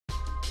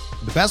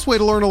The best way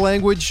to learn a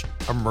language?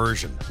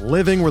 Immersion.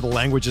 Living where the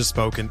language is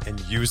spoken and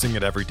using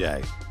it every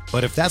day.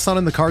 But if that's not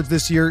in the cards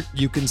this year,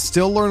 you can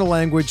still learn a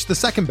language the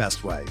second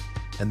best way,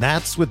 and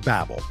that's with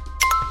Babbel.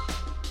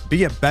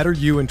 Be a better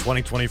you in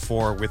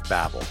 2024 with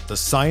Babbel, the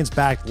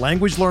science-backed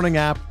language learning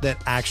app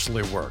that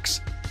actually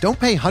works. Don't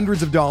pay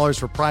hundreds of dollars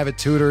for private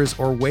tutors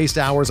or waste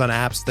hours on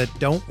apps that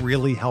don't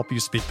really help you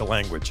speak the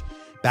language.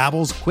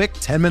 Babbel's quick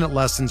 10-minute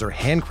lessons are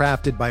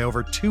handcrafted by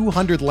over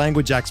 200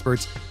 language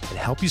experts and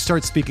help you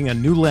start speaking a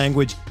new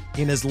language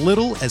in as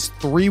little as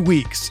 3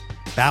 weeks.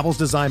 Babbel's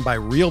designed by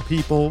real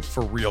people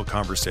for real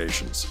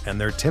conversations,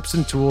 and their tips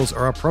and tools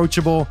are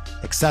approachable,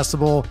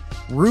 accessible,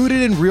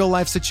 rooted in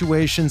real-life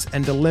situations,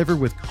 and delivered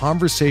with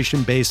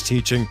conversation-based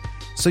teaching,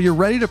 so you're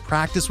ready to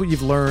practice what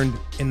you've learned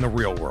in the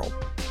real world.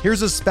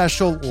 Here's a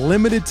special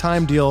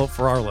limited-time deal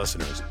for our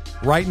listeners.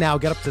 Right now,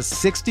 get up to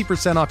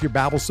 60% off your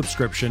Babbel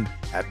subscription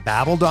at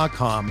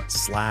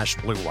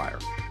babbel.com/Blue Wire.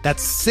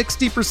 That's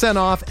 60%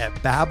 off at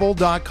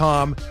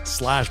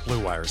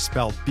babbel.com/Blue Wire,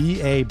 spelled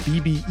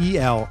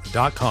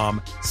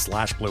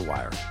BABBEL.com/Blue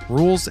Wire.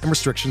 Rules and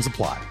restrictions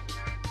apply.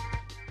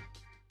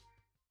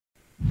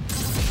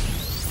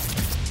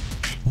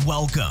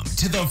 Welcome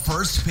to the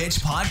First Pitch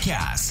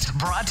Podcast,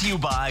 brought to you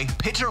by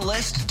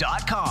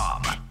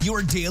PitcherList.com,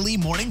 your daily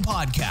morning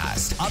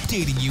podcast,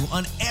 updating you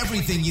on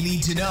everything you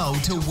need to know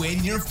to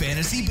win your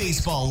fantasy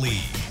baseball league.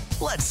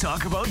 Let's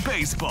talk about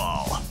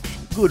baseball.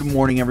 Good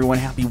morning, everyone.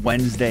 Happy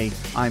Wednesday.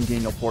 I'm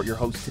Daniel Port, your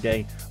host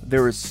today.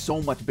 There is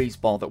so much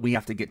baseball that we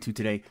have to get to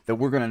today that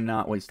we're going to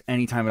not waste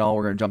any time at all.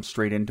 We're going to jump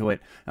straight into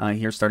it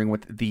here, starting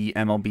with the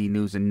MLB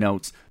news and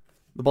notes.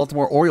 The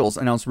Baltimore Orioles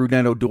announced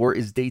Rougned Odor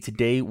is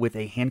day-to-day with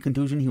a hand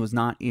contusion. He was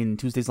not in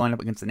Tuesday's lineup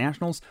against the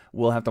Nationals.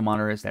 We'll have to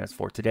monitor his status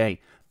for today.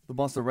 The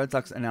Boston Red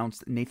Sox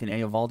announced Nathan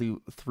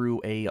Eovaldi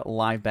through a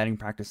live batting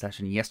practice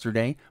session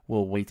yesterday.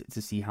 We'll wait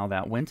to see how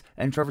that went.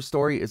 And Trevor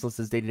Story is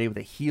listed as day-to-day with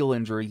a heel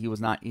injury. He was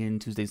not in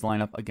Tuesday's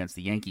lineup against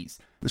the Yankees.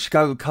 The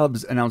Chicago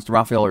Cubs announced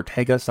Rafael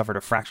Ortega suffered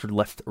a fractured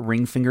left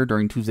ring finger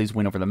during Tuesday's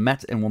win over the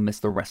Mets and will miss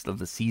the rest of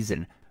the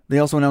season. They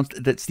also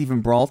announced that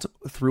Stephen Brault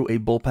threw a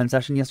bullpen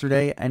session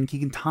yesterday, and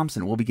Keegan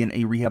Thompson will begin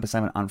a rehab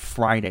assignment on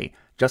Friday.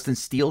 Justin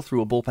Steele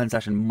threw a bullpen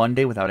session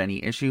Monday without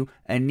any issue,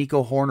 and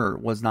Nico Horner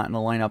was not in the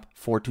lineup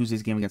for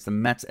Tuesday's game against the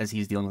Mets as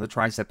he's dealing with a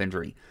tricep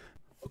injury.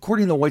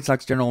 According to the White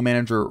Sox general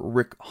manager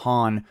Rick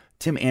Hahn,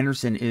 Tim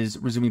Anderson is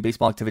resuming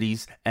baseball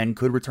activities and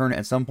could return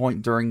at some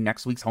point during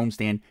next week's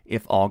homestand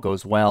if all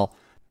goes well.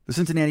 The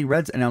Cincinnati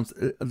Reds announced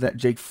that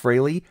Jake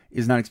Fraley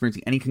is not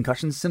experiencing any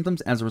concussion symptoms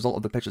as a result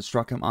of the pitch that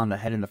struck him on the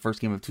head in the first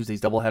game of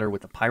Tuesday's doubleheader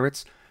with the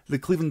Pirates. The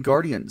Cleveland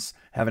Guardians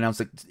have announced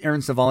that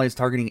Aaron Savali is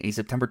targeting a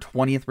September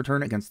 20th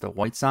return against the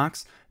White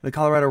Sox. The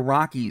Colorado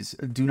Rockies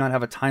do not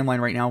have a timeline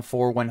right now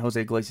for when Jose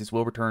Iglesias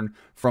will return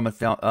from a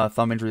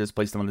thumb injury that's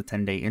placed him on the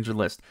 10-day injured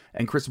list.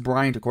 And Chris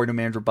Bryant, according to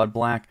manager Bud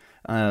Black,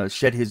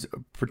 shed his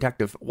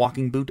protective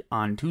walking boot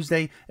on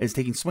Tuesday, is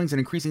taking swings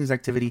and increasing his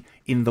activity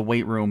in the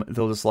weight room,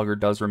 though the slugger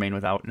does remain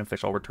without an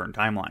official return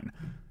timeline.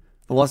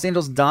 The Los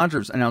Angeles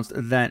Dodgers announced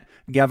that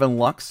Gavin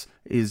Lux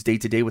is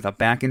day-to-day with a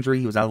back injury.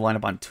 He was out of the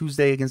lineup on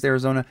Tuesday against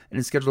Arizona and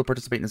is scheduled to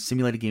participate in a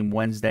simulated game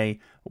Wednesday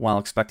while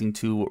expecting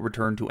to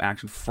return to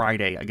action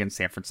Friday against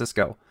San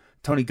Francisco.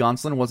 Tony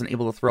Gonsolin wasn't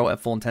able to throw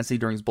at full intensity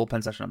during his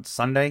bullpen session on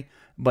Sunday,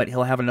 but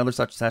he'll have another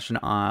such session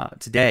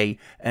today,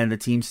 and the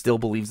team still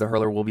believes the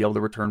hurler will be able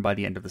to return by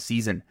the end of the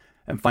season.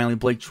 And finally,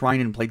 Blake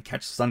Trinan played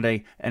catch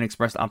Sunday and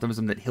expressed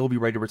optimism that he'll be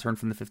ready to return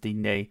from the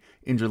 15-day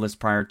injured list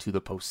prior to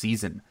the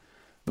postseason.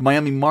 The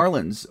Miami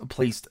Marlins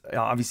placed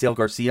Avisail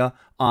Garcia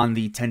on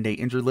the 10-day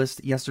injured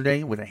list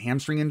yesterday with a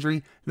hamstring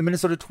injury. The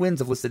Minnesota Twins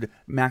have listed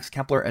Max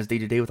Kepler as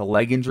day-to-day with a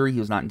leg injury. He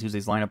was not in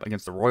Tuesday's lineup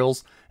against the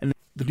Royals. And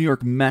the New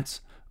York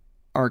Mets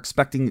are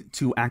expecting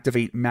to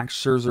activate Max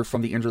Scherzer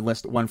from the injured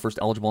list when first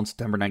eligible on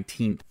September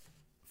 19th.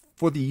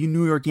 For the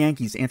New York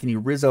Yankees, Anthony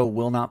Rizzo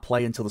will not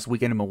play until this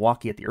weekend in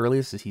Milwaukee at the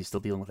earliest, as he's still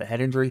dealing with a head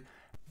injury.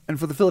 And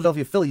for the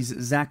Philadelphia Phillies,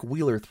 Zach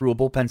Wheeler threw a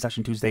bullpen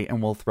session Tuesday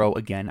and will throw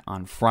again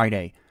on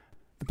Friday.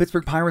 The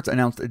Pittsburgh Pirates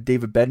announced that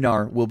David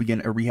Bednar will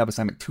begin a rehab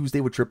assignment Tuesday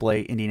with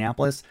AAA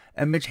Indianapolis,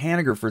 and Mitch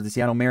Haniger for the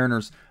Seattle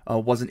Mariners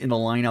wasn't in the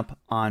lineup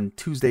on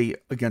Tuesday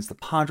against the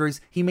Padres.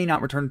 He may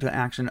not return to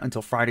action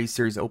until Friday's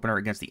series opener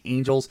against the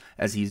Angels,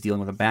 as he's dealing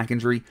with a back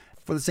injury.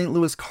 For the St.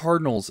 Louis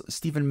Cardinals,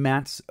 Steven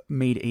Matz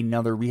made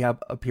another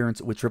rehab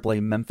appearance with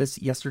AAA Memphis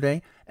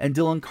yesterday, and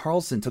Dylan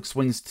Carlson took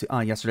swings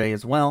yesterday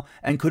as well,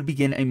 and could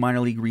begin a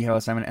minor league rehab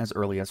assignment as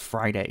early as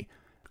Friday.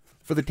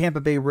 For the Tampa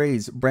Bay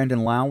Rays,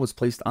 Brandon Lau was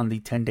placed on the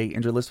 10-day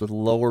injured list with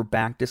lower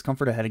back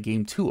discomfort ahead of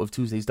Game 2 of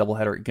Tuesday's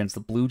doubleheader against the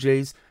Blue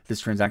Jays.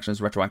 This transaction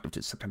is retroactive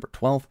to September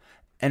 12th.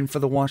 And for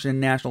the Washington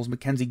Nationals,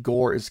 Mackenzie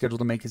Gore is scheduled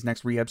to make his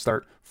next rehab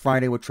start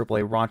Friday with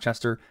AAA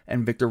Rochester,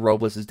 and Victor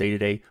Robles is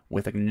day-to-day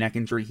with a neck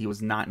injury. He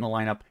was not in the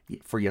lineup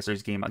for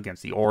yesterday's game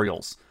against the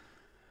Orioles.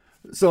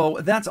 So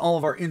that's all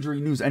of our injury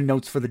news and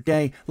notes for the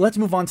day. Let's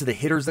move on to the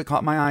hitters that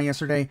caught my eye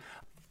yesterday.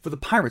 For the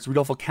Pirates,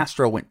 Rodolfo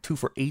Castro went 2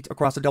 for 8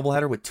 across a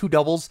doubleheader with 2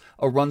 doubles,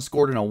 a run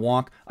scored, and a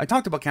walk. I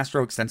talked about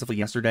Castro extensively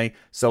yesterday,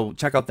 so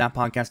check out that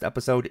podcast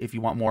episode if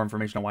you want more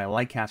information on why I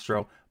like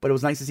Castro. but it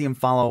was nice to see him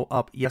follow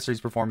up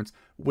yesterday's performance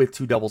with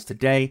 2 doubles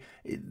today.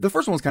 The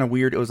first one was kind of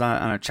weird. It was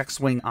on a check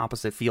swing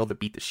opposite field that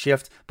beat the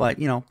shift, but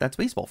that's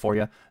baseball for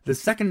you. The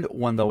second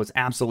one, though, was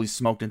absolutely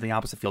smoked into the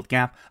opposite field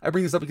gap. I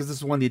bring this up because this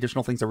is one of the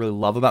additional things I really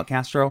love about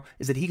Castro,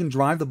 is that he can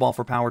drive the ball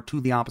for power to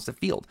the opposite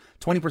field.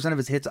 20% of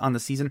his hits on the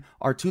season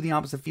are to the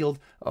opposite field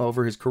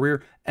over his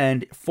career,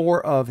 and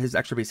 4 of his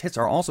extra base hits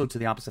are also to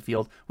the opposite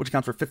field, which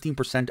accounts for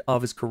 15%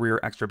 of his career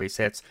extra base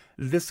hits.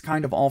 This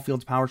kind of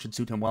all-fields power should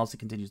suit him well as he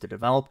continues to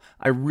develop.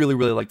 I really,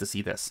 really like to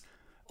see this.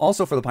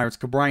 Also for the Pirates,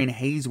 Ke'Bryan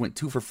Hayes went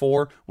 2 for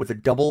 4 with a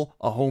double,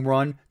 a home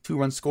run, 2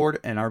 runs scored,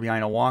 an RBI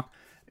and a walk.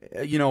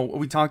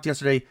 We talked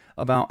yesterday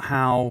about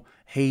how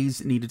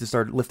Hayes needed to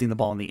start lifting the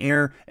ball in the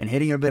air and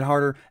hitting it a bit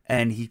harder,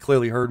 and he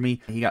clearly heard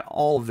me. He got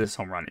all of this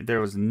home run.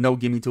 There was no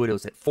gimme to it. It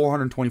was at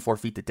 424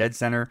 feet to dead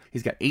center.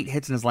 He's got 8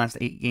 hits in his last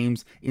 8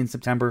 games in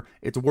September.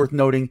 It's worth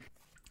noting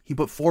he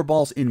put 4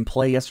 balls in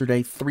play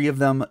yesterday, 3 of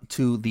them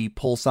to the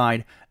pull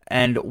side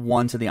and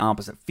 1 to the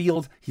opposite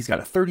field. He's got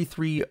a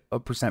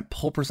 33%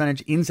 pull percentage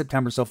in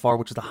September so far,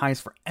 which is the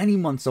highest for any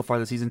month so far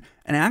this season,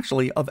 and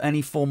actually of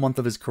any full month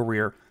of his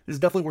career. This is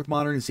definitely worth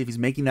monitoring to see if he's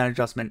making that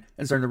adjustment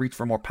and starting to reach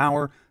for more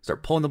power,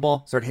 start pulling the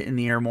ball, start hitting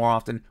the air more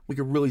often. We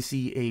could really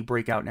see a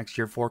breakout next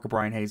year for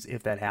Ke'Bryan Hayes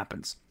if that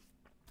happens.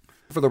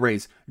 For the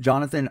Rays,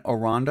 Jonathan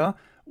Aranda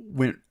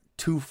went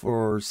 2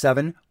 for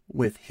 7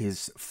 with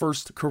his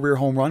first career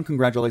home run.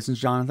 Congratulations,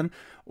 Jonathan,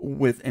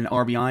 with an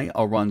RBI,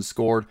 a run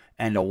scored,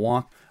 and a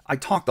walk. I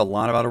talked a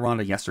lot about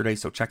Aranda yesterday,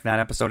 so check that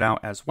episode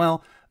out as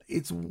well.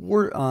 It's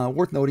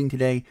worth noting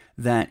today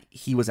that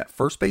he was at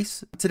first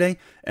base today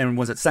and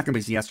was at second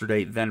base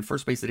yesterday, then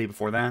first base the day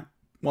before that,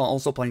 while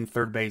also playing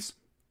third base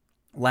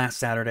last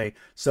Saturday.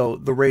 So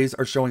the Rays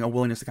are showing a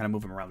willingness to kind of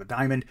move him around the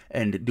diamond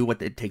and do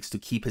what it takes to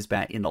keep his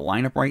bat in the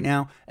lineup right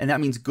now. And that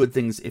means good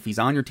things if he's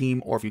on your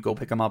team or if you go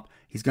pick him up.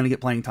 He's going to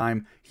get playing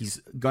time.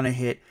 He's going to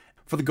hit.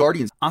 For the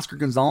Guardians, Oscar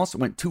Gonzalez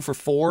went 2 for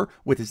 4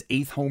 with his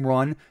 8th home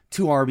run,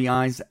 2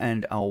 RBIs,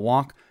 and a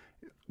walk.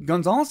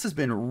 Gonzalez has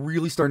been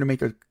really starting to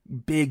make a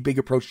big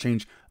approach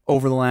change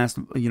over the last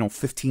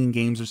 15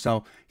 games or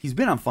so. He's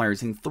been on fire. He's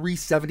hitting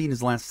 .370 in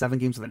his last 7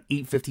 games with an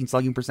 .815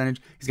 slugging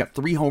percentage. He's got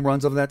 3 home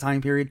runs over that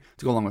time period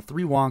to go along with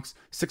 3 walks,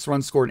 6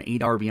 runs scored, and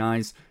 8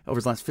 RBIs. Over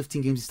his last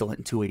 15 games, he's still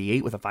hitting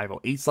 .288 with a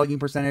 .508 slugging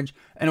percentage.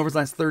 And over his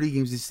last 30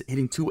 games, he's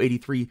hitting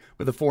 .283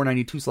 with a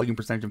 .492 slugging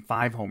percentage and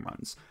 5 home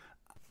runs.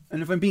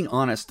 And if I'm being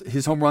honest,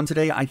 his home run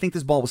today, I think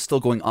this ball was still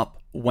going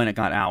up when it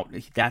got out.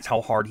 That's how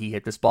hard he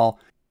hit this ball.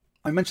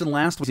 I mentioned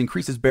last was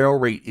increased his barrel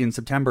rate in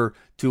September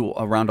to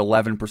around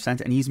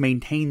 11%, and he's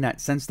maintained that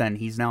since then.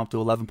 He's now up to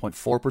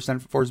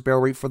 11.4% for his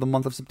barrel rate for the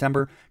month of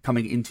September,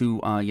 coming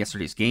into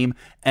yesterday's game,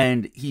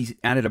 and he's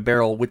added a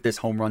barrel with this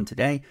home run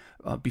today.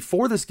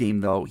 Before this game,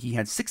 though, he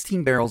had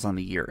 16 barrels on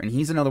the year, and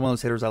he's another one of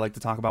those hitters I like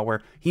to talk about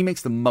where he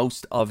makes the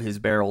most of his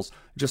barrels.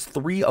 Just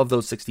 3 of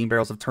those 16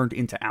 barrels have turned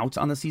into outs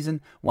on the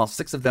season, while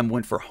 6 of them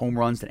went for home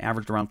runs that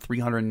averaged around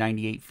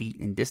 398 feet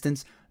in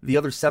distance. The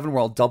other 7 were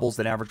all doubles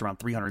that averaged around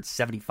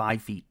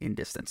 375 feet in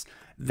distance.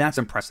 That's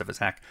impressive as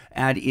heck.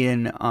 Add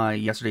in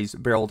yesterday's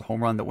barreled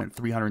home run that went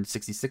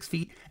 366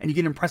 feet, and you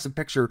get an impressive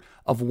picture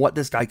of what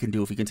this guy can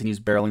do if he continues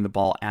barreling the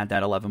ball at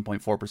that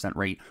 11.4%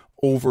 rate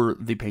over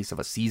the pace of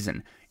a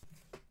season.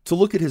 To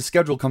look at his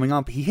schedule coming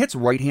up, he hits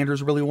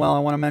right-handers really well, I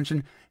want to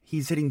mention.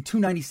 He's hitting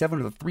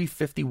 .297 with a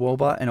 .350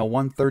 WOBA and a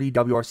 .130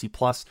 WRC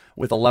plus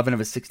with 11 of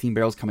his 16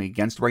 barrels coming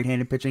against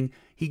right-handed pitching.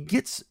 He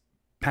gets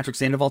Patrick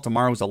Sandoval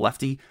tomorrow, who's a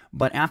lefty,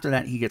 but after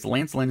that he gets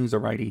Lance Lynn, who's a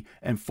righty,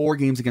 and 4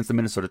 games against the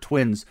Minnesota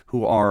Twins,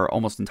 who are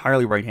almost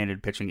entirely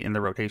right-handed pitching in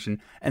their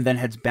rotation, and then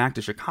heads back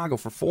to Chicago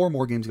for 4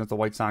 more games against the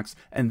White Sox,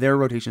 and their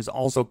rotation is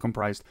also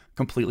comprised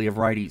completely of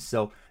righties.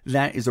 So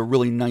that is a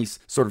really nice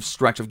sort of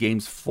stretch of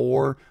games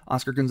for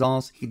Oscar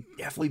Gonzalez. He'd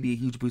definitely be a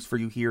huge boost for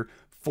you here,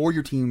 for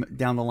your team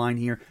down the line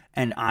here,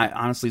 and I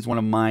honestly is one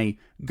of my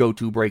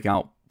go-to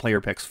breakout player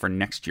picks for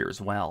next year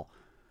as well.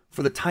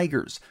 For the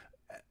Tigers,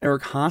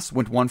 Eric Haas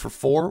went 1 for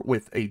 4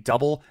 with a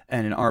double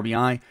and an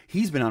RBI.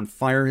 He's been on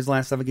fire his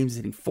last 7 games. He's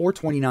hitting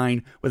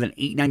 .429 with an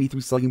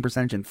 .893 slugging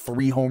percentage and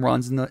 3 home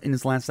runs in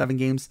his last 7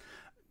 games.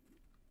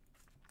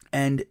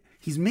 And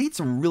he's made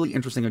some really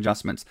interesting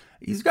adjustments.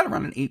 He's got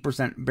around an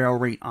 8% barrel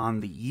rate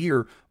on the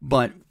year,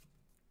 but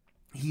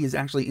he has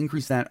actually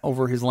increased that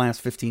over his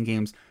last 15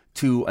 games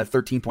to a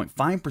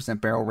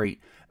 13.5% barrel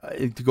rate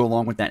to go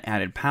along with that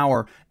added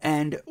power.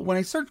 And when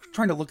I started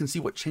trying to look and see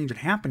what change had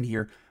happened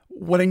here,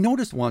 what I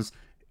noticed was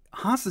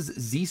Haas's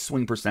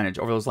Z-swing percentage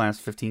over those last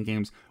 15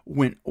 games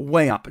went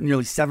way up,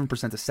 nearly 7% to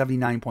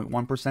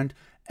 79.1%,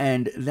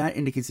 and that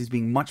indicates he's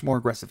being much more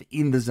aggressive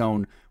in the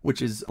zone,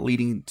 which is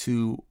leading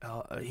to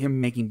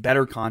him making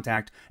better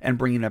contact and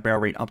bringing that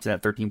barrel rate up to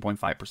that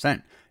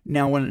 13.5%.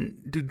 Now,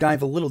 to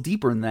dive a little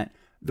deeper in that,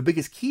 the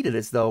biggest key to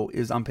this, though,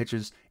 is on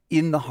pitches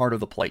in the heart of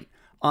the plate.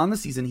 On the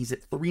season, he's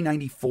hit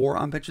 394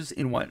 on pitches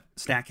in what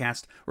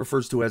StatCast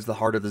refers to as the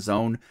heart of the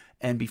zone.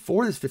 And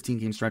before this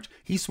 15-game stretch,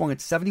 he swung at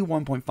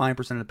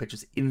 71.5% of the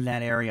pitches in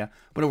that area.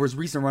 But over his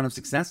recent run of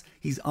success,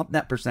 he's upped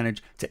that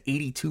percentage to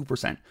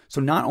 82%. So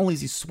not only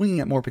is he swinging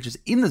at more pitches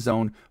in the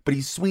zone, but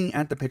he's swinging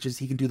at the pitches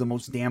he can do the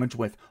most damage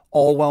with,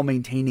 all while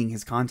maintaining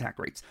his contact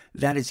rates.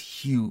 That is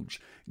huge.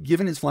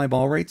 Given his fly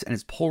ball rates and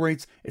his pull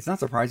rates, it's not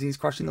surprising he's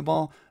crushing the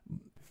ball.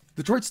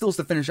 Detroit still has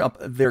to finish up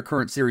their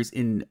current series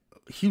in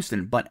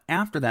Houston, but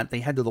after that,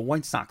 they head to the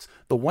White Sox.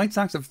 The White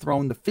Sox have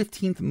thrown the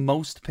 15th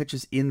most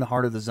pitches in the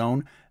heart of the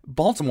zone.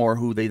 Baltimore,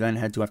 who they then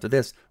head to after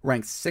this,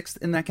 ranks 6th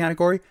in that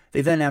category.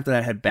 They then, after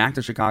that, head back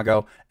to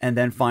Chicago, and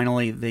then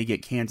finally they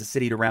get Kansas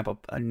City to wrap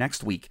up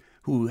next week,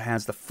 who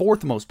has the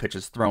 4th most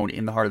pitches thrown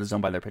in the heart of the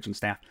zone by their pitching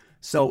staff.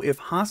 So if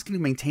Haas can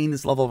maintain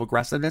this level of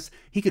aggressiveness,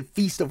 he could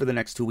feast over the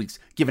next 2 weeks,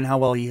 given how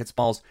well he hits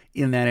balls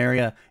in that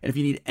area. And if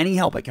you need any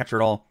help at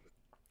catcher at all,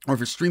 or if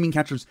you're streaming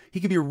catchers, he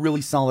could be a really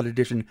solid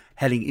addition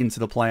heading into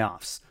the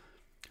playoffs.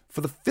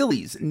 For the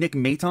Phillies, Nick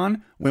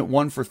Maton went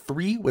 1 for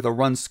 3 with a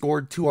run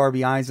scored, 2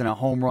 RBIs, and a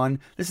home run.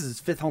 This is his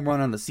 5th home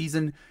run on the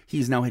season.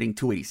 He's now hitting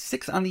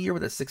 .286 on the year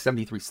with a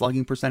 .673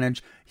 slugging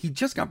percentage. He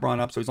just got brought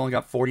up, so he's only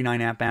got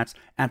 49 at-bats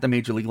at the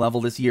major league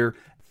level this year.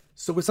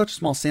 So with such a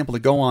small sample to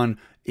go on,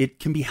 it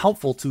can be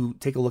helpful to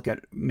take a look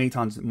at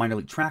Maton's minor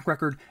league track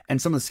record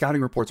and some of the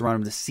scouting reports around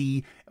him to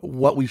see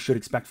what we should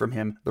expect from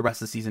him the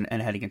rest of the season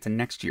and heading into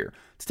next year.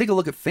 To take a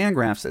look at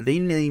Fangraphs, they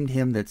named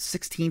him the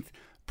 16th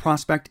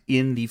prospect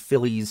in the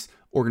Phillies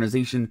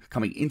organization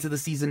coming into the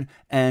season,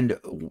 and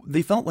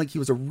they felt like he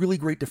was a really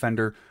great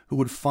defender who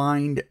would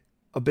find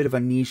a bit of a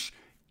niche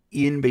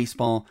in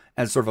baseball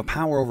as sort of a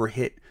power over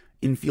hit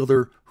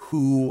infielder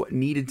who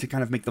needed to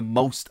kind of make the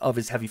most of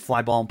his heavy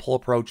fly ball and pull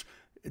approach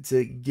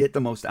to get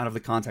the most out of the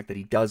contact that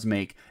he does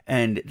make.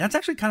 And that's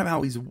actually kind of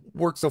how he's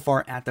worked so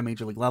far at the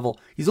major league level.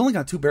 He's only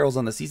got 2 barrels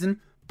on the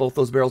season. Both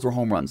those barrels were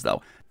home runs,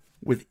 though,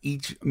 with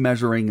each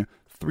measuring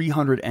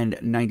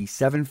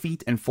 397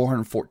 feet and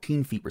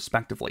 414 feet,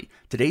 respectively.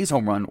 Today's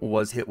home run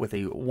was hit with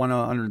a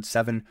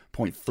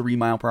 107.3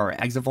 mile per hour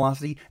exit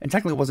velocity, and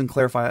technically wasn't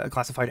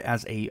classified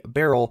as a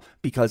barrel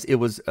because it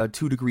was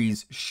 2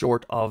 degrees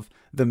short of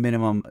the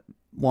minimum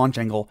launch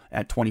angle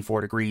at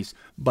 24 degrees,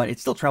 but it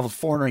still traveled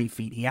 408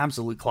 feet. He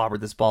absolutely clobbered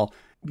this ball.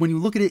 When you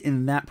look at it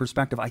in that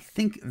perspective, I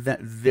think that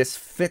this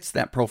fits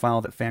that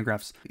profile that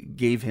Fangraphs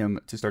gave him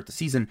to start the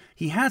season.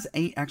 He has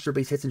 8 extra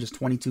base hits in just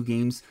 22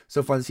 games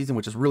so far this season,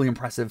 which is really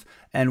impressive.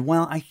 And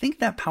while I think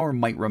that power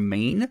might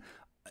remain,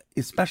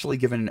 especially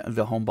given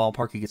the home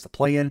ballpark he gets to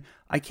play in,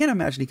 I can't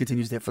imagine he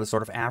continues to hit for the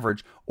sort of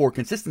average or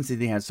consistency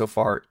that he has so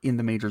far in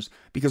the majors.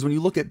 Because when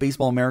you look at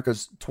Baseball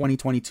America's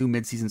 2022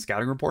 midseason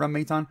scouting report on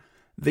Maton,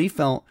 they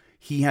felt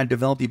he had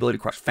developed the ability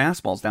to crush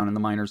fastballs down in the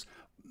minors,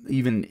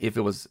 even if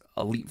it was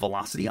elite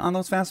velocity on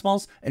those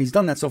fastballs. And he's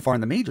done that so far in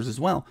the majors as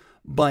well.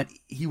 But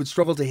he would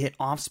struggle to hit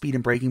off-speed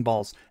and breaking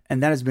balls,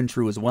 and that has been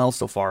true as well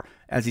so far,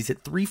 as he's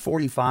hit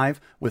 .345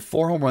 with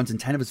 4 home runs and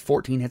 10 of his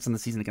 14 hits in the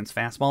season against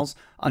fastballs.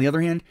 On the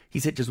other hand,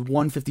 he's hit just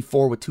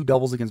 .154 with 2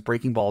 doubles against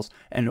breaking balls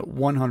and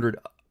 100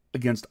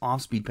 against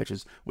off-speed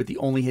pitches, with the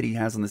only hit he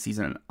has on the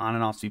season on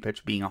an off-speed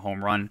pitch being a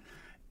home run.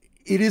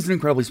 It is an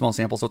incredibly small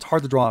sample, so it's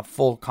hard to draw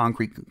full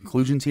concrete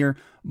conclusions here,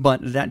 but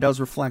that does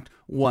reflect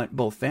what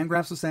both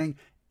Fangraphs was saying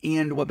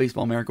and what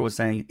Baseball America was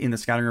saying in the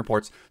scouting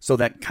reports, so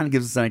that kind of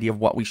gives us an idea of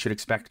what we should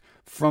expect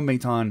from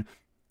Maton.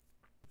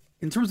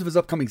 In terms of his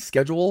upcoming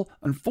schedule,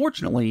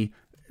 unfortunately,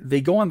 they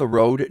go on the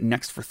road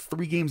next for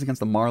 3 games against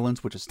the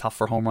Marlins, which is tough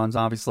for home runs,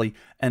 obviously,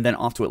 and then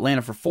off to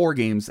Atlanta for 4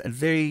 games.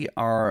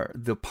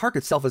 The park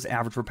itself is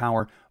average for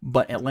power,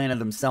 but Atlanta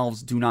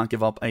themselves do not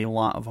give up a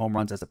lot of home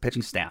runs as a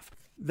pitching staff.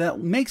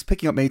 That makes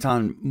picking up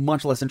Maton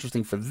much less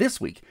interesting for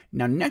this week.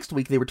 Now, next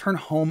week, they return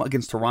home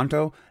against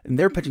Toronto, and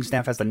their pitching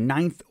staff has the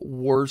 9th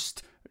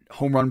worst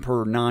home run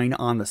per 9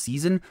 on the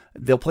season.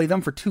 They'll play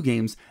them for 2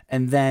 games,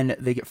 and then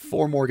they get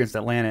 4 more against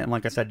Atlanta. And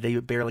like I said, they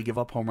barely give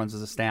up home runs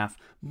as a staff.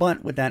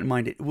 But with that in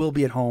mind, it will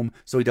be at home,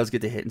 so he does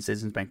get to hit in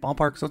Citizens Bank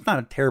Ballpark, so it's not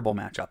a terrible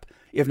matchup.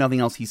 If nothing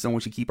else, he's someone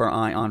we should keep our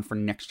eye on for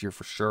next year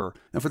for sure.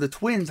 Now, for the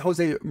Twins,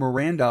 Jose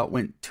Miranda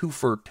went 2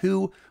 for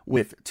 2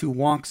 with 2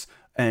 walks,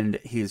 and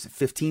his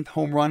 15th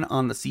home run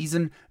on the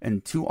season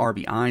and 2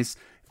 RBIs.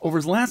 Over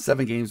his last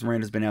 7 games,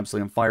 Miranda's been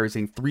absolutely on fire. He's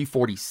hitting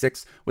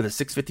 .346 with a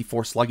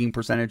 .654 slugging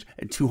percentage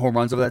and 2 home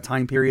runs over that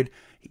time period.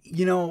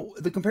 You know,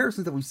 the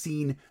comparisons that we've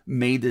seen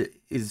made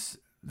is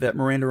that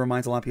Miranda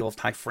reminds a lot of people of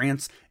Ty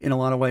France in a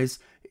lot of ways.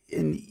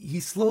 And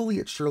he's slowly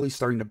but surely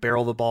starting to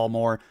barrel the ball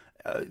more.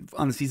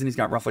 On the season, he's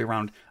got roughly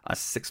around a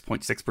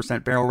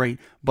 6.6% barrel rate,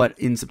 but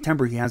in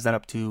September, he has that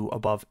up to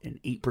above an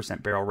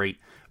 8% barrel rate,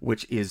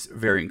 which is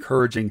very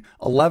encouraging.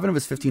 11 of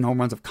his 15 home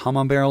runs have come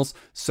on barrels,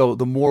 so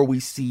the more we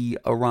see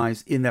a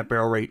rise in that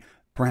barrel rate,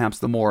 perhaps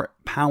the more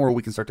power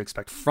we can start to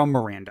expect from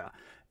Miranda.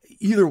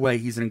 Either way,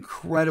 he's an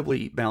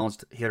incredibly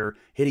balanced hitter,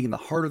 hitting in the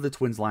heart of the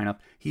Twins lineup.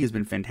 He has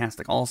been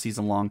fantastic all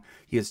season long.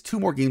 He has 2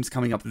 more games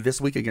coming up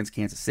this week against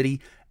Kansas City,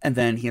 and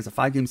then he has a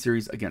 5-game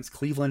series against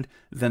Cleveland.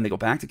 Then they go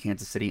back to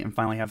Kansas City and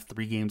finally have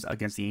 3 games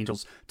against the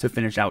Angels to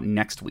finish out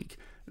next week.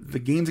 The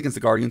games against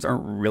the Guardians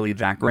aren't really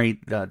that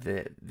great.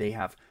 They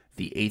have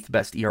the 8th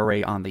best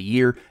ERA on the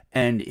year,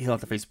 and he'll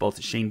have to face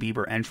both Shane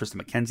Bieber and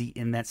Tristan McKenzie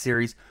in that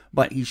series,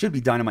 but he should be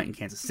dynamite in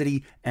Kansas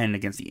City and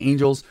against the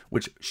Angels,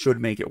 which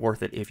should make it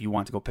worth it if you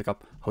want to go pick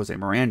up Jose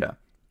Miranda.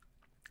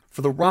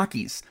 For the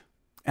Rockies,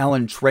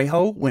 Alan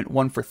Trejo went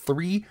 1 for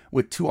 3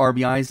 with 2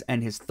 RBIs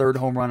and his 3rd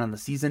home run on the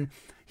season.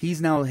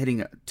 He's now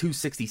hitting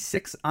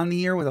 .266 on the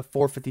year with a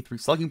 .453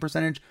 slugging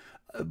percentage,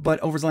 but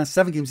over his last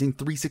 7 games, hitting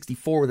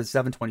 .364 with a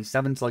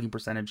 .727 slugging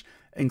percentage,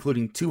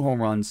 including 2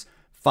 home runs,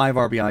 5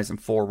 RBIs,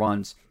 and 4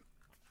 runs.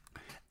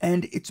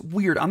 And it's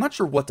weird. I'm not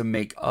sure what to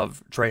make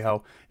of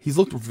Trejo. He's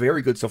looked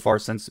very good so far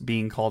since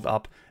being called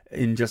up.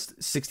 In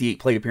just 68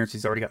 plate appearances,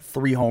 he's already got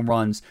 3 home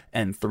runs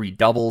and 3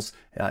 doubles.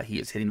 He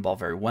is hitting the ball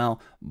very well.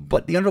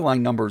 But the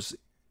underlying numbers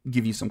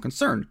give you some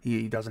concern.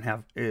 He doesn't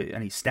have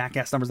any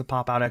Statcast numbers that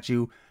pop out at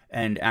you.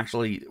 And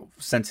actually,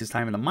 since his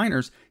time in the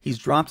minors, he's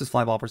dropped his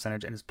fly ball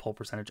percentage and his pull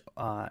percentage.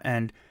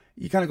 And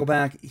you kind of go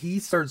back, he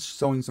started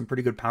showing some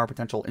pretty good power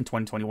potential in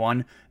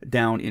 2021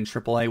 down in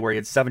AAA, where he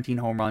had 17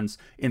 home runs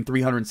in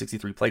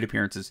 363 plate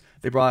appearances.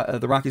 The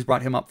Rockies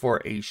brought him up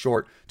for a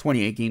short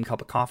 28-game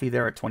cup of coffee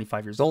there at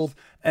 25 years old,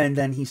 and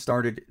then he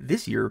started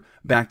this year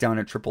back down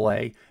at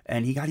AAA,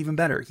 and he got even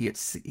better. He hit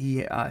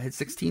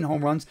 16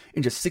 home runs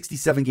in just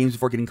 67 games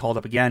before getting called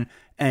up again,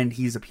 and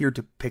he's appeared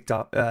to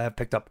have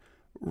picked up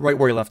right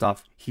where he left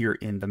off here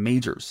in the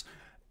majors.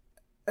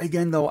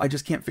 Again, though, I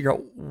just can't figure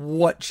out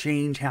what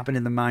change happened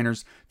in the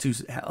minors to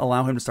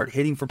allow him to start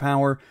hitting for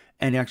power.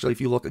 And actually,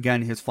 if you look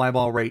again, his fly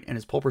ball rate and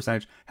his pull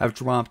percentage have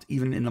dropped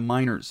even in the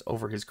minors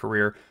over his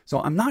career. So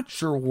I'm not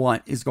sure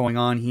what is going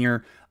on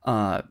here.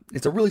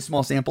 It's a really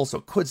small sample, so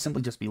it could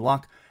simply just be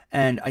luck.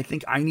 And I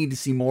think I need to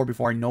see more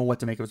before I know what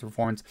to make of his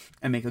performance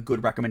and make a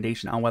good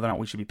recommendation on whether or not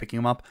we should be picking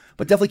him up.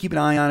 But definitely keep an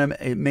eye on him.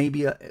 It may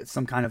be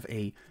some kind of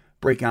a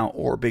breakout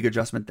or big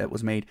adjustment that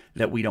was made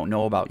that we don't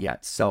know about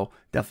yet. So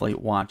definitely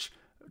watch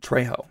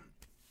Trejo.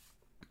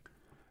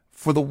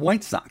 For the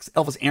White Sox,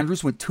 Elvis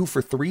Andrus went 2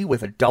 for 3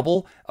 with a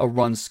double, a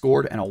run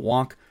scored, and a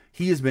walk.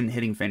 He has been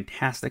hitting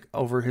fantastic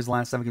over his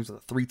last 7 games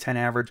with a .310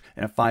 average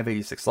and a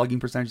 .586 slugging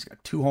percentage. He's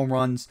got 2 home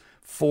runs,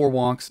 4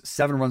 walks,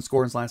 7 runs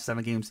scored in his last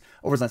 7 games.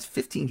 Over his last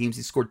 15 games,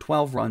 he scored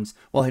 12 runs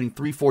while hitting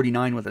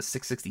 .349 with a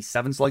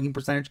 .667 slugging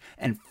percentage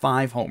and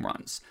 5 home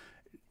runs.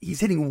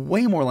 He's hitting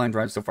way more line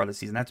drives so far this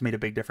season. That's made a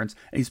big difference.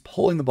 And he's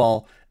pulling the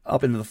ball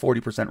up into the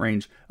 40%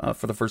 range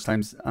for the first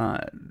times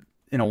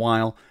in a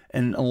while,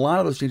 and a lot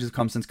of those changes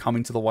come since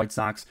coming to the White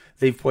Sox.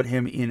 They've put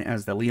him in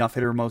as the leadoff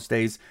hitter most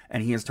days,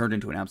 and he has turned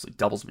into an absolute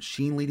doubles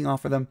machine leading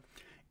off for them.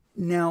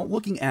 Now,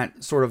 looking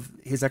at sort of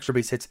his extra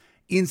base hits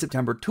in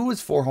September, 2 of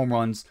his 4 home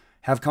runs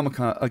have come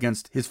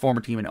against his former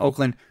team in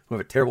Oakland, who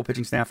have a terrible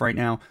pitching staff right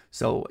now,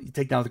 so you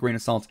take that with a grain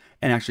of salt.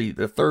 And actually,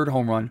 the 3rd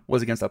home run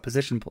was against a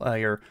position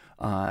player,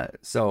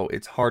 so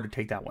it's hard to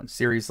take that one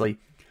seriously.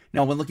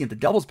 Now, when looking at the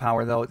doubles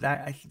power, though,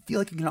 that I feel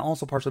like it can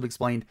also partially be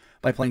explained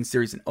by playing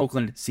series in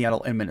Oakland,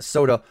 Seattle, and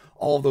Minnesota.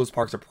 All of those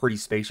parks are pretty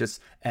spacious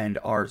and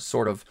are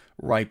sort of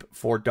ripe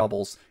for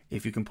doubles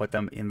if you can put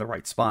them in the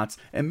right spots.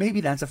 And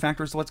maybe that's a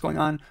factor as to what's going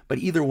on. But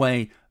either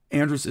way,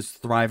 Andrus is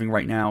thriving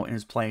right now and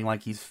is playing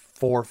like he's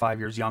 4 or 5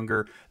 years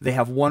younger. They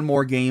have one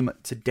more game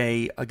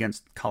today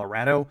against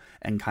Colorado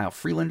and Kyle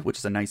Freeland, which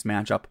is a nice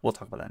matchup. We'll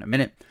talk about that in a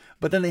minute.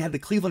 But then they had the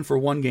Cleveland for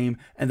 1 game,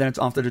 and then it's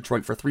off to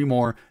Detroit for 3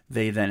 more.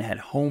 They then head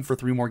home for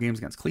 3 more games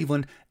against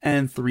Cleveland,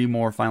 and 3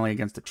 more finally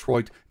against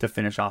Detroit to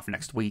finish off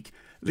next week.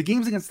 The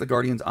games against the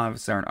Guardians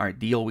obviously aren't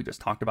ideal. We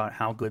just talked about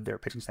how good their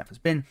pitching staff has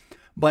been,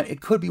 but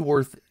it could be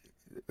worth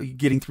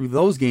getting through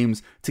those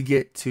games to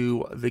get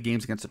to the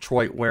games against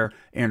Detroit where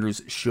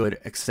Andrus should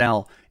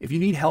excel. If you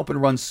need help in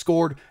runs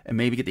scored and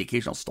maybe get the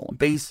occasional stolen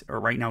base, or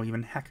right now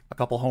even a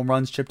couple home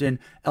runs chipped in,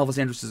 Elvis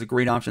Andrus is a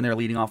great option there,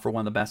 leading off for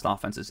one of the best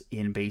offenses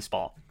in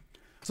baseball.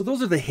 So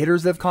those are the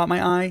hitters that have caught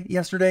my eye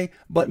yesterday.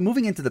 But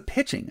moving into the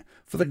pitching,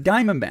 for the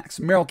Diamondbacks,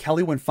 Merrill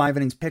Kelly went 5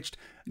 innings pitched,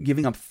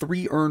 giving up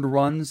 3 earned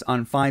runs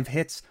on 5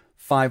 hits,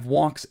 5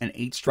 walks, and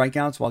 8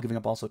 strikeouts, while giving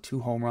up also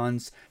 2 home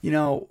runs. You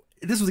know,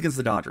 this was against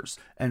the Dodgers,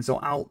 and so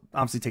I'll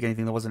obviously take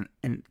anything that wasn't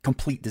a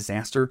complete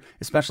disaster,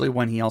 especially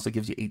when he also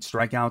gives you 8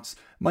 strikeouts.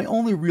 My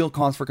only real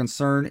cause for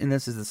concern in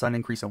this is the sudden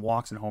increase in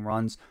walks and home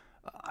runs.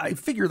 I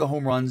figure the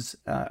home runs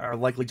are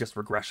likely just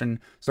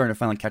regression, starting to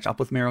finally catch up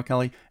with Merrill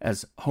Kelly,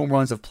 as home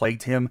runs have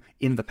plagued him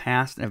in the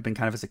past and have been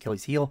kind of his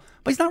Achilles heel,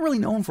 but he's not really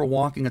known for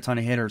walking a ton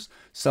of hitters,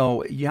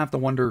 so you have to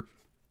wonder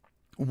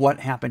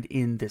what happened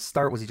in this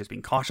start. Was he just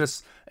being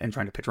cautious and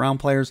trying to pitch around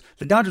players?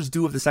 The Dodgers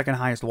do have the 2nd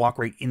highest walk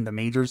rate in the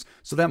majors,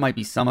 so that might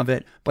be some of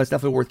it, but it's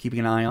definitely worth keeping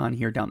an eye on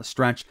here down the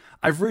stretch.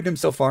 I've ridden him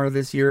so far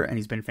this year, and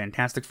he's been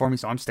fantastic for me,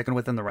 so I'm sticking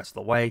with him the rest of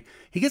the way.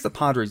 He gets the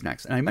Padres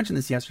next, and I mentioned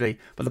this yesterday,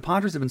 but the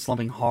Padres have been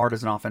slumping hard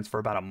as an offense for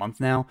about a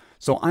month now,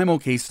 so I'm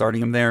okay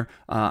starting him there.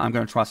 I'm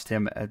going to trust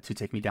him to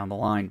take me down the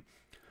line.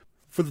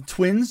 For the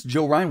Twins,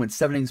 Joe Ryan went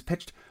 7 innings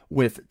pitched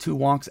with 2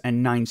 walks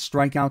and 9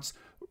 strikeouts.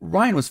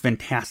 Ryan was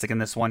fantastic in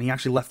this one. He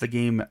actually left the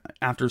game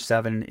after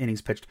 7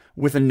 innings pitched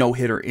with a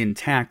no-hitter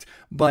intact,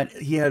 but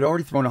he had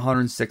already thrown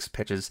 106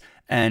 pitches,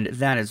 and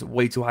that is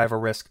way too high of a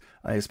risk,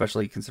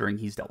 especially considering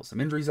he's dealt with some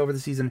injuries over the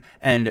season,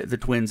 and the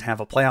Twins have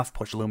a playoff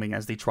push looming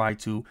as they try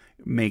to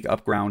make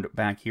up ground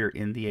back here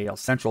in the AL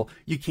Central.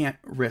 You can't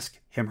risk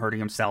him hurting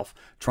himself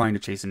trying to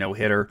chase a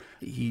no-hitter.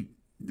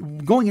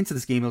 Going into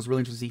this game, it was really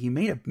interesting. He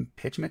made a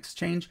pitch mix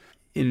change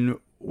in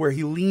where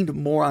he leaned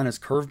more on his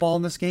curveball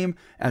in this game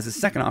as his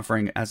second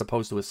offering as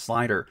opposed to his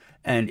slider,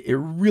 and it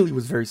really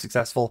was very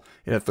successful.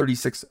 It had a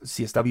 36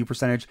 CSW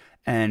percentage,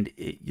 and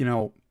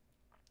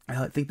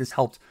I think this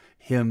helped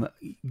him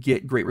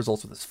get great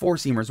results with his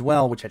four-seamer as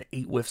well, which had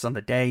 8 whiffs on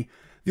the day.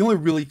 The only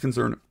really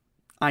concern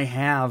I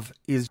have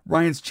is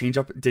Ryan's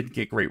changeup didn't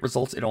get great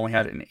results. It only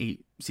had an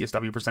 8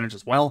 CSW percentage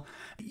as well.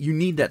 You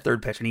need that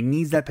third pitch, and he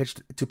needs that pitch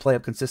to play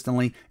up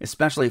consistently,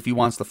 especially if he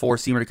wants the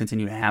four-seamer to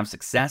continue to have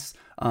success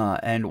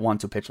and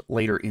want to pitch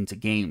later into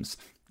games.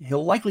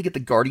 He'll likely get the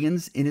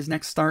Guardians in his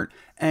next start,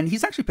 and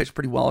he's actually pitched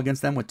pretty well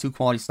against them with 2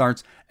 quality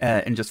starts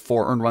and just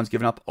 4 earned runs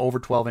given up, over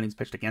 12 innings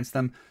pitched against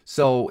them.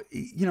 So,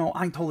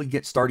 I totally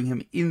get starting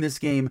him in this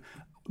game.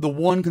 The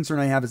one concern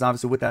I have is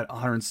obviously with that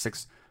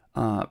 106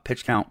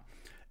 pitch count.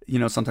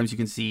 Sometimes you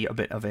can see a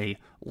bit of a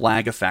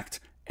lag effect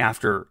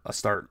after a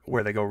start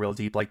where they go real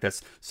deep like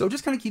this. So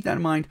just kind of keep that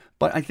in mind,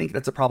 but I think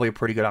that's probably a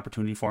pretty good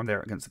opportunity for him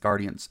there against the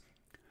Guardians.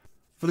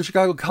 For the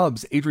Chicago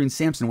Cubs, Adrian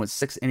Sampson went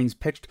 6 innings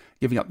pitched,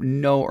 giving up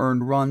no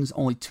earned runs,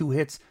 only 2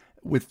 hits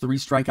with 3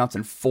 strikeouts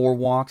and 4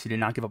 walks. He did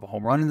not give up a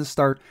home run in the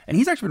start, and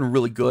he's actually been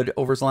really good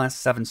over his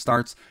last 7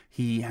 starts.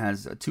 He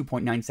has a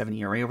 2.97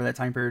 ERA over that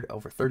time period,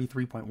 over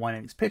 33.1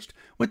 innings pitched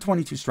with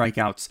 22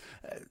 strikeouts.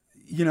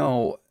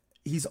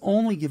 He's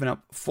only given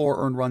up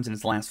 4 earned runs in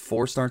his last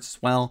 4 starts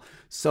as well.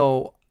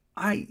 So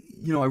I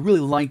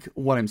really like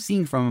what I'm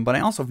seeing from him, but I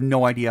also have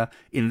no idea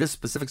in this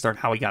specific start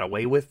how he got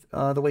away with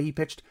the way he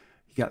pitched.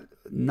 He got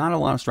not a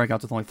lot of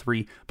strikeouts with only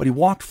 3, but he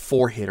walked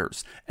 4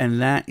 hitters,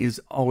 and that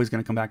is always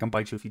going to come back and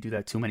bite you if you do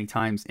that too many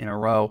times in a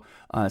row.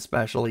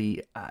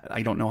 Especially,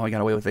 I don't know how he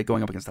got away with it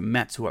going up against the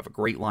Mets, who have a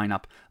great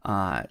lineup,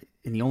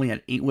 and he only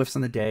had 8 whiffs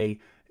on the day.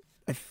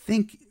 I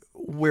think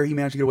where he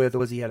managed to get away with it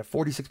was he had a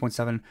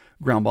 46.7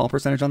 ground ball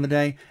percentage on the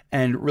day,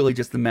 and really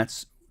just the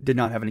Mets did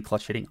not have any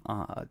clutch hitting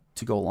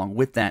to go along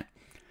with that.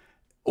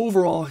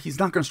 Overall, he's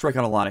not going to strike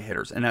out a lot of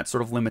hitters, and that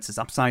sort of limits his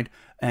upside,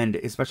 and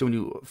especially when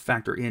you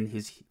factor in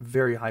his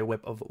very high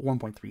whip of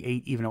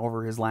 1.38, even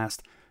over his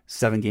last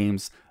 7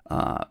 games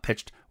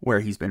pitched, where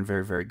he's been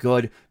very, very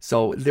good.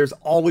 So there's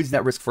always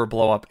that risk for a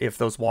blow-up if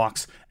those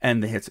walks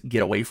and the hits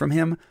get away from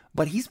him,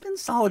 but he's been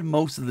solid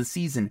most of the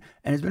season,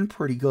 and has been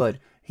pretty good.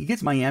 He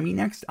gets Miami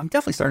next. I'm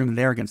definitely starting him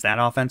there against that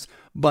offense,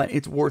 but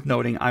it's worth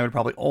noting I would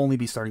probably only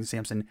be starting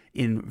Sampson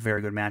in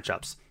very good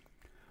matchups.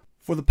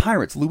 For the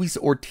Pirates, Luis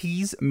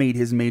Ortiz made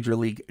his major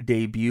league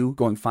debut,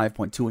 going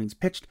 5.2 innings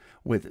pitched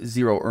with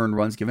 0 earned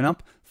runs given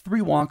up,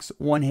 3 walks,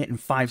 1 hit, and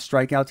 5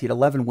 strikeouts. He had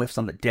 11 whiffs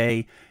on the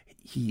day.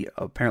 He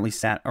apparently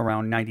sat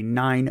around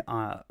 99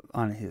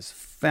 on his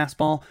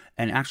fastball,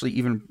 and actually,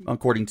 even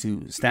according to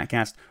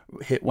StatCast,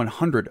 hit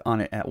 100 on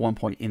it at one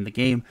point in the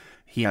game.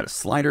 He had a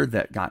slider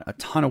that got a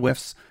ton of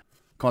whiffs,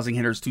 causing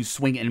hitters to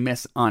swing and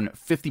miss on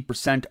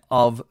 50%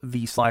 of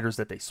the sliders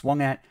that they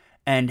swung at,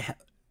 and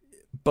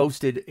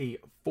boasted a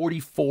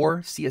 44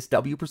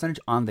 CSW percentage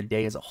on the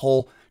day as a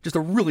whole. Just a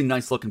really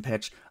nice looking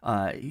pitch.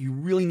 He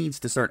really needs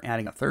to start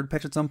adding a third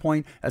pitch at some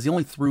point, as he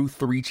only threw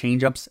 3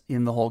 changeups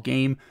in the whole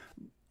game.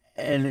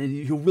 And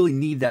he'll really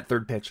need that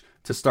third pitch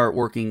to start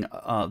working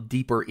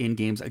deeper in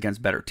games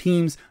against better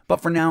teams.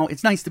 But for now,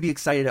 it's nice to be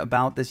excited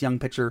about this young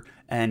pitcher,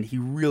 and he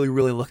really,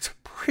 really looked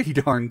pretty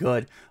darn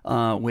good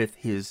with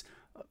his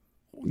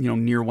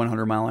near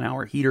 100 mile an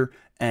hour heater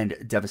and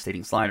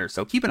devastating slider.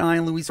 So keep an eye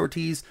on Luis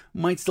Ortiz.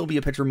 Might still be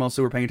a pitcher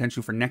mostly we're paying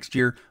attention to for next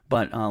year,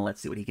 but let's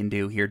see what he can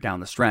do here down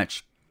the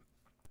stretch.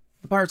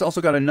 The Pirates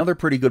also got another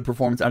pretty good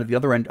performance out of the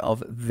other end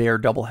of their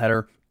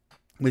doubleheader,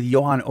 with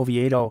Johan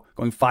Oviedo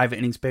going 5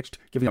 innings pitched,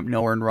 giving up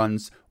no earned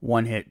runs,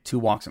 1 hit, 2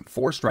 walks, and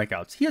 4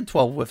 strikeouts. He had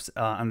 12 whiffs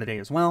on the day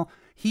as well.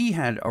 He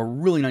had a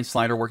really nice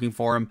slider working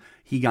for him.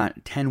 He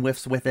got 10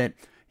 whiffs with it.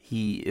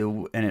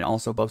 And it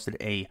also boasted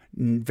a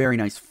very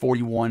nice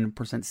 41%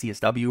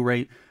 CSW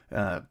rate.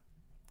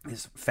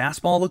 His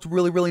fastball looked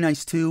really, really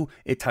nice too.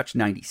 It touched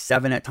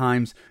 97 at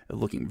times,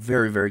 looking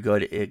very, very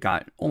good. It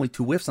got only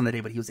 2 whiffs on the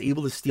day, but he was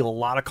able to steal a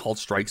lot of called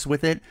strikes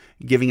with it,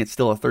 giving it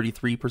still a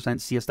 33%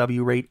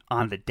 CSW rate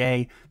on the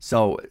day.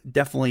 So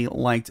definitely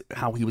liked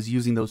how he was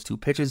using those 2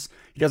 pitches.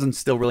 He doesn't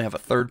still really have a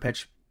third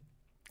pitch,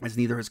 as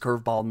neither his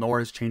curveball nor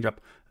his changeup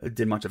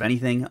did much of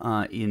anything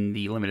in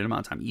the limited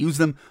amount of time he used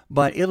them.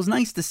 But it was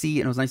nice to see,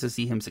 and it was nice to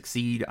see him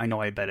succeed. I know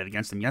I betted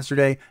against him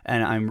yesterday,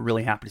 and I'm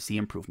really happy to see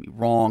him prove me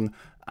wrong.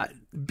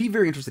 Be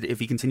very interested if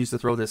he continues to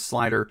throw this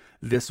slider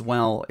this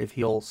well, if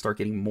he'll start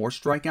getting more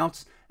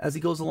strikeouts as he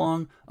goes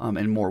along,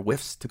 and more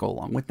whiffs to go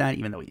along with that,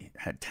 even though he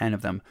had 10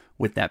 of them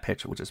with that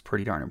pitch, which is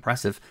pretty darn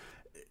impressive.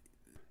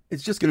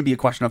 It's just going to be a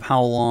question of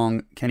how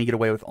long can he get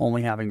away with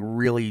only having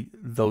really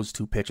those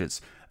 2 pitches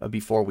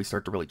before we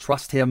start to really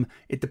trust him.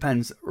 It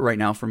depends right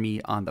now for me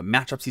on the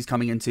matchups he's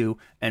coming into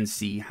and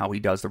see how he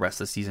does the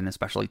rest of the season,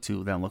 especially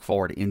to then look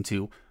forward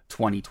into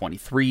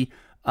 2023.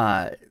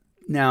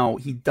 Now,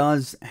 he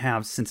does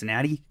have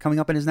Cincinnati coming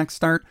up in his next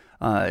start.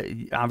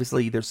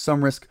 Obviously, there's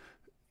some risk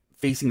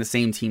facing the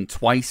same team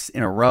twice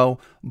in a row,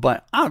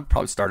 but I would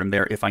probably start him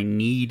there if I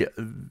need,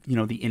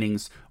 the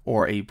innings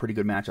or a pretty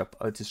good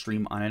matchup to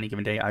stream on any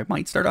given day. I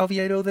might start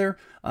Oviedo there.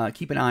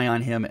 Keep an eye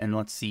on him, and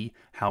let's see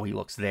how he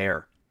looks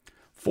there.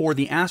 For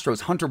the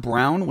Astros, Hunter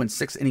Brown went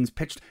 6 innings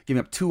pitched, giving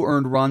up 2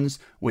 earned runs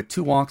with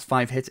 2 walks,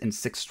 5 hits, and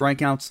 6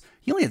 strikeouts.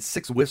 He only had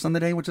 6 whiffs on the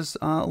day, which is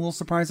a little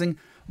surprising,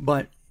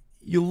 but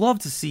you love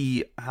to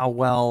see how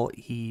well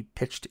he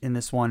pitched in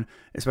this one,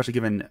 especially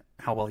given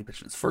how well he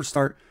pitched in his first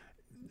start.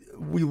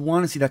 We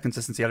want to see that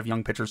consistency out of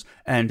young pitchers,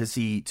 and to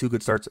see 2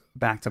 good starts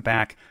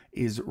back-to-back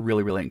is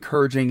really, really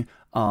encouraging.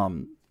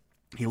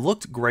 He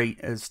looked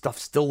great. His stuff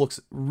still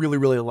looks really,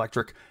 really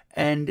electric.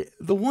 And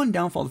the one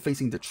downfall of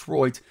facing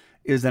Detroit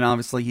is that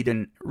obviously he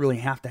didn't really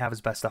have to have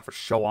his best stuff or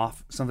show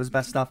off some of his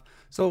best stuff.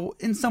 So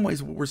in some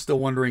ways, we're still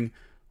wondering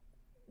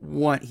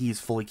what he's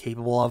fully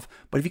capable of.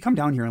 But if you come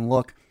down here and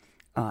look,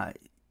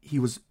 he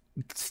was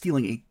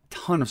stealing a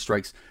ton of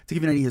strikes. To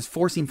give you an idea, his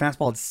 4-seam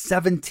fastball had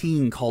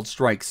 17 called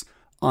strikes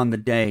on the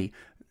day,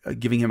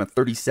 giving him a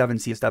 37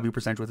 CSW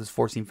percentage with his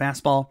 4-seam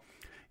fastball.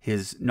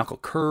 His knuckle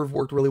curve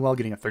worked really well,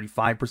 getting a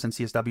 35%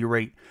 CSW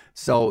rate.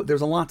 So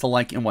there's a lot to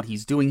like in what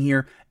he's doing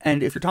here.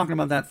 And if you're talking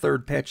about that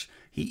third pitch,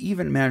 he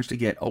even managed to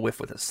get a whiff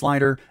with a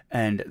slider,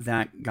 and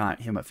that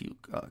got him a few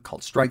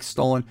called strikes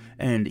stolen,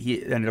 and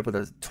he ended up with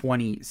a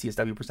 20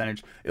 CSW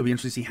percentage. It'll be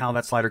interesting to see how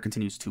that slider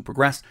continues to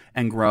progress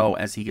and grow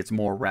as he gets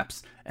more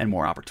reps and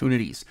more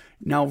opportunities.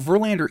 Now,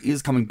 Verlander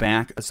is coming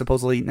back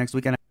supposedly next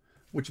weekend,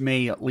 which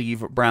may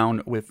leave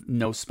Brown with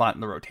no spot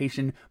in the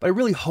rotation. But I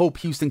really hope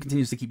Houston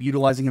continues to keep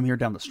utilizing him here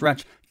down the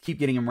stretch, keep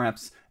getting him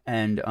reps,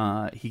 and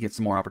he gets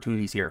some more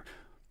opportunities here.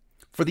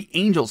 For the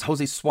Angels,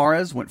 Jose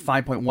Suarez went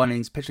 5.1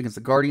 innings pitched against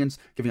the Guardians,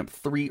 giving up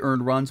 3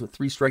 earned runs with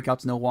 3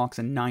 strikeouts, no walks,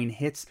 and 9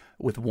 hits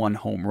with 1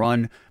 home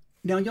run.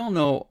 Now, y'all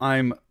know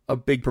I'm a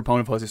big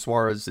proponent of Jose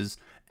Suarez's,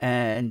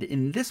 and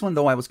in this one,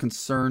 though, I was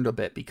concerned a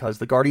bit because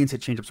the Guardians hit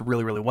changeups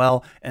really, really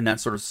well, and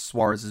that's sort of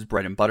Suarez's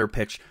bread and butter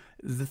pitch.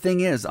 The thing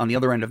is, on the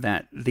other end of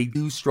that, they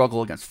do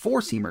struggle against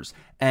 4-seamers,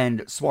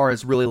 and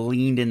Suarez really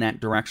leaned in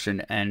that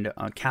direction and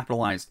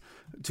capitalized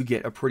to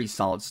get a pretty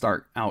solid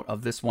start out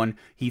of this one.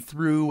 He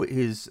threw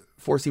his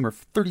 4-seamer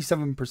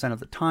 37% of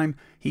the time.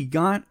 He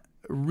got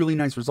really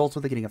nice results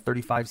with it, getting a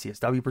 35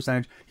 CSW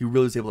percentage. He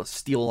really was able to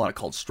steal a lot of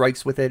called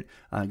strikes with it,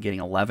 getting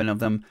 11 of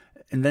them.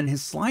 And then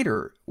his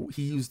slider,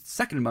 he used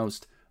second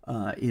most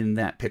in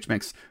that pitch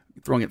mix,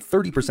 throwing it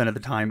 30% of the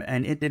time,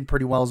 and it did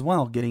pretty well as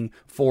well, getting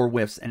 4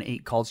 whiffs and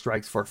 8 called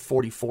strikes for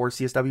 44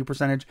 CSW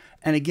percentage.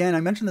 And again,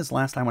 I mentioned this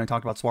last time when I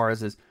talked about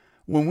Suarez, is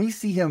when we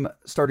see him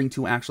starting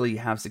to actually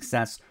have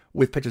success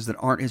with pitches that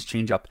aren't his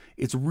changeup,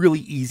 it's really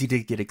easy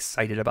to get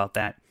excited about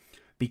that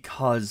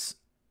because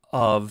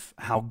of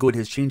how good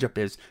his changeup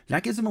is.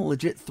 That gives him a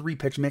legit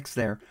 3-pitch mix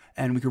there,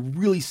 and we could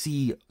really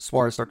see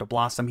Suarez start to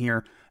blossom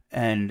here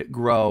and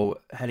grow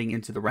heading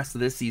into the rest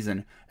of this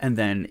season and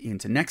then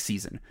into next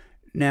season.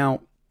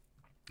 Now,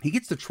 he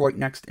gets Detroit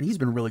next, and he's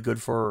been really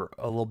good for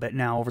a little bit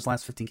now. Over his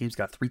last 15 games, he's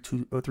got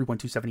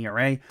 3.27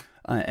 ERA,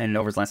 and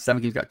over his last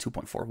 7 games, he's got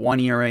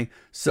 2.41 ERA.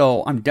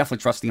 So I'm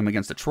definitely trusting him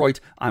against Detroit.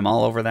 I'm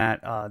all over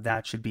that.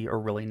 That should be a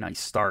really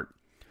nice start.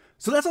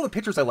 So that's all the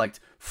pitchers I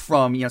liked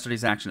from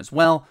yesterday's action as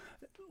well.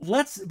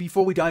 Let's,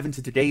 before we dive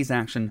into today's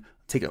action,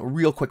 take a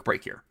real quick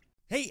break here.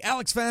 Hey,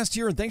 Alex Fast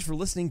here, and thanks for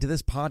listening to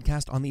this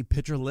podcast on the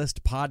Pitcher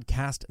List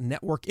Podcast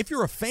Network. If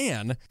you're a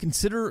fan,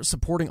 consider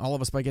supporting all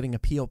of us by getting a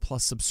PL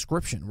Plus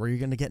subscription, where you're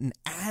going to get an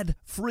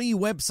ad-free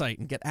website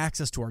and get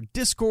access to our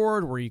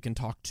Discord, where you can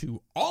talk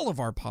to all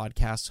of our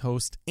podcast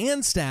hosts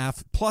and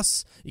staff.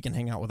 Plus, you can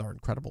hang out with our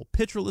incredible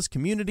Pitcher List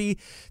community.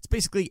 It's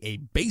basically a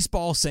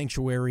baseball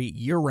sanctuary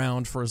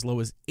year-round for as low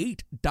as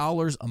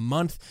 $8 a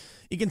month.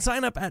 You can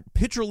sign up at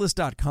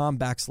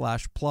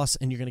pitcherlist.com/plus,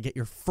 and you're going to get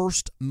your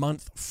first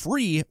month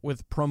free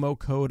with promo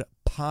code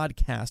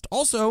podcast.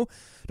 Also,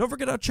 don't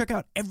forget to check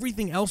out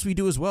everything else we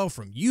do as well,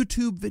 from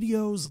YouTube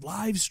videos,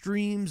 live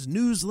streams,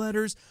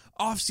 newsletters,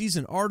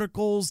 off-season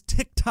articles,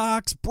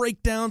 TikToks,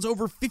 breakdowns,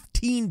 over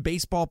 15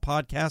 baseball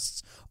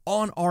podcasts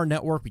on our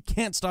network. We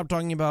can't stop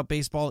talking about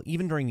baseball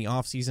even during the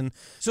off-season.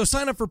 So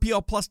sign up for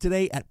PL Plus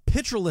today at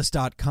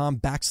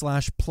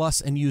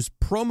pitcherlist.com/plus and use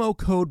promo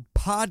code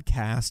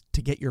podcast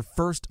to get your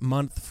first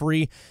month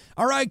free.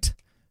 All right.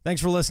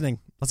 Thanks for listening.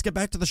 Let's get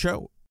back to the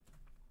show.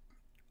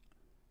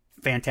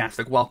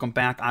 Fantastic. Welcome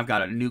back. I've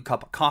got a new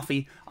cup of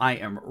coffee. I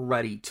am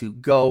ready to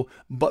go.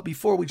 But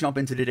before we jump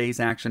into today's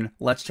action,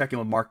 let's check in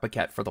with Mark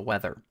Paquette for the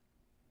weather.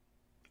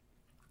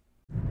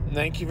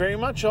 Thank you very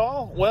much,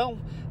 all. Well,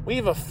 we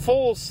have a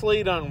full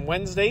slate on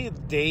Wednesday,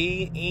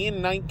 day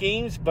and night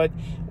games, but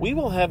we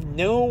will have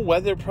no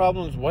weather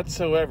problems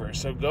whatsoever.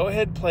 So go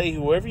ahead, play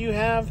whoever you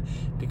have,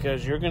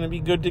 because you're going to be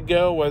good to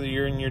go, whether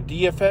you're in your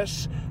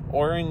DFS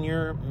or in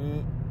your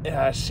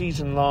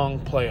season-long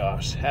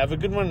playoffs. Have a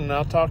good one, and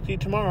I'll talk to you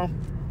tomorrow.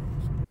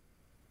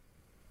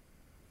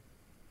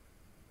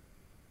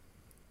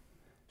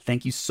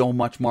 Thank you so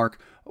much,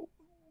 Mark.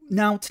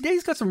 Now,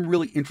 today's got some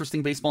really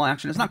interesting baseball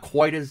action. It's not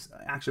quite as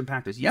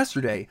action-packed as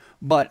yesterday,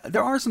 but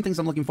there are some things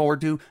I'm looking forward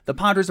to. The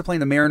Padres are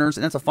playing the Mariners,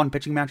 and that's a fun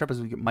pitching matchup as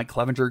we get Mike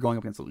Clevinger going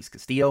up against Luis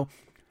Castillo.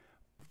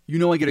 You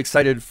know I get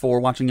excited for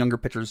watching younger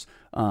pitchers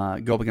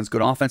go up against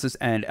good offenses,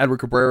 and Edward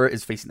Cabrera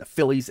is facing the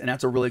Phillies, and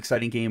that's a really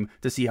exciting game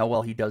to see how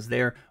well he does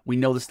there. We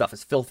know the stuff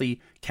is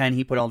filthy. Can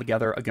he put it all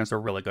together against a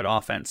really good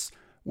offense?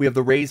 We have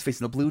the Rays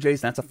facing the Blue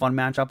Jays, and that's a fun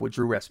matchup with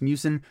Drew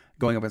Rasmussen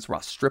going up against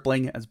Ross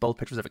Stripling, as both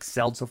pitchers have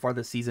excelled so far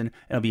this season.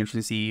 It'll be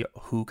interesting to see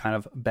who kind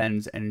of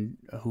bends and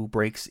who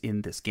breaks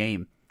in this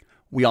game.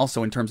 We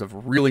also, in terms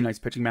of really nice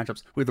pitching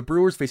matchups, we have the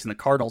Brewers facing the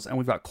Cardinals, and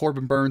we've got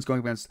Corbin Burns going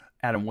against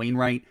Adam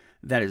Wainwright.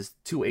 That is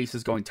two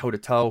aces going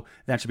toe-to-toe.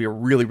 That should be a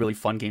really, really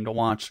fun game to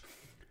watch.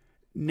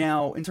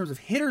 Now, in terms of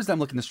hitters that I'm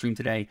looking to stream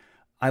today,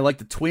 I like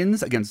the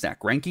Twins against Zach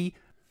Greinke.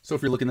 So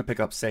if you're looking to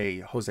pick up, say,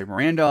 Jose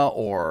Miranda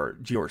or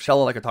Gio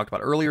Urshela, like I talked about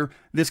earlier,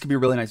 this could be a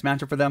really nice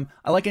matchup for them.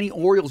 I like any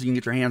Orioles you can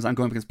get your hands on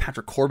going up against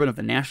Patrick Corbin of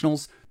the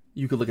Nationals.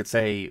 You could look at,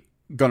 say,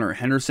 Gunnar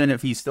Henderson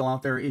if he's still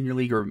out there in your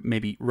league, or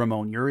maybe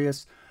Ramon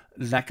Urias.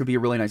 That could be a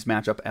really nice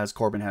matchup, as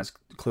Corbin has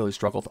clearly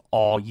struggled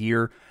all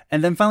year.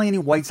 And then finally, any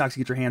White Sox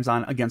you get your hands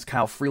on against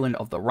Kyle Freeland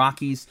of the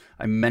Rockies.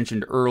 I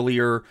mentioned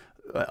earlier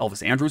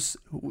Elvis Andrus.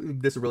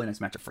 This is a really nice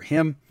matchup for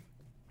him.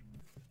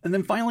 And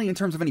then finally, in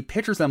terms of any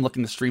pitchers that I'm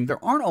looking to stream, there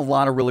aren't a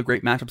lot of really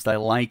great matchups that I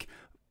like.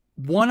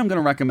 One I'm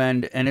going to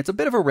recommend, and it's a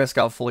bit of a risk,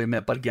 I'll fully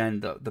admit, but again,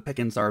 the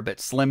pickings are a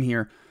bit slim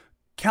here.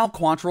 Cal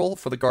Quantrill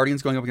for the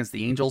Guardians going up against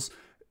the Angels.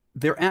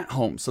 They're at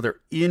home, so they're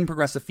in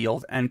Progressive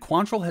Field, and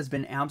Quantrill has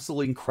been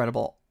absolutely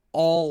incredible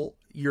all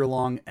year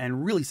long,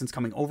 and really since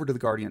coming over to the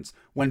Guardians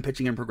when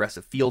pitching in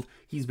Progressive Field.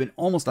 He's been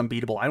almost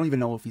unbeatable. I don't even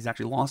know if he's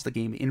actually lost a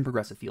game in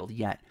Progressive Field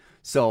yet.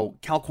 So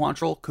Cal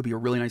Quantrill could be a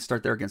really nice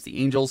start there against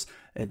the Angels.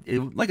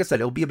 Like I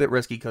said, it'll be a bit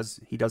risky because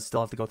he does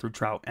still have to go through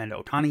Trout and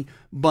Ohtani,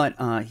 but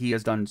he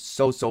has done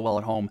so well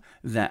at home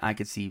that I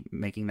could see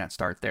making that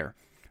start there.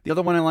 The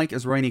other one I like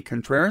is Roainy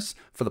Contreras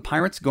for the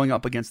Pirates going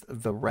up against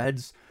the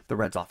Reds. The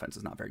Reds offense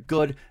is not very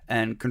good,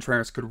 and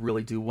Contreras could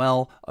really do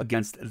well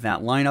against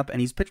that lineup,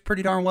 and he's pitched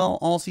pretty darn well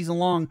all season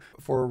long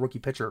for a rookie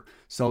pitcher.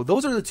 So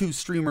those are the two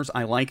streamers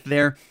I like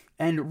there.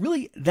 And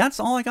really, that's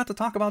all I got to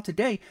talk about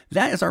today.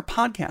 That is our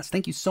podcast.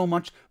 Thank you so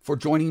much for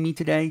joining me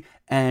today,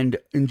 and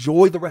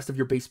enjoy the rest of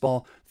your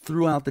baseball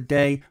throughout the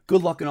day.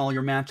 Good luck in all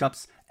your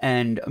matchups,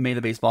 and may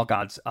the baseball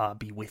gods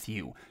be with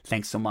you.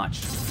 Thanks so much.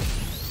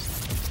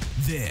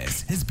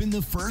 This has been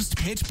the First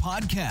Pitch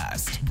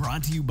Podcast,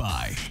 brought to you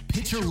by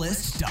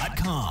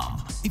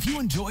PitcherList.com. If you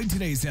enjoyed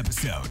today's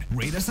episode,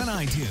 rate us on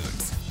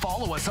iTunes,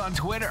 follow us on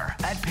Twitter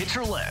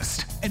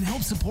 @PitcherList, and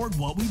help support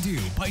what we do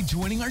by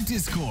joining our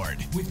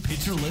Discord with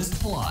PitcherList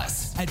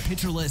Plus at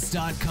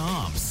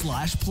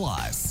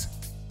PitcherList.com/plus.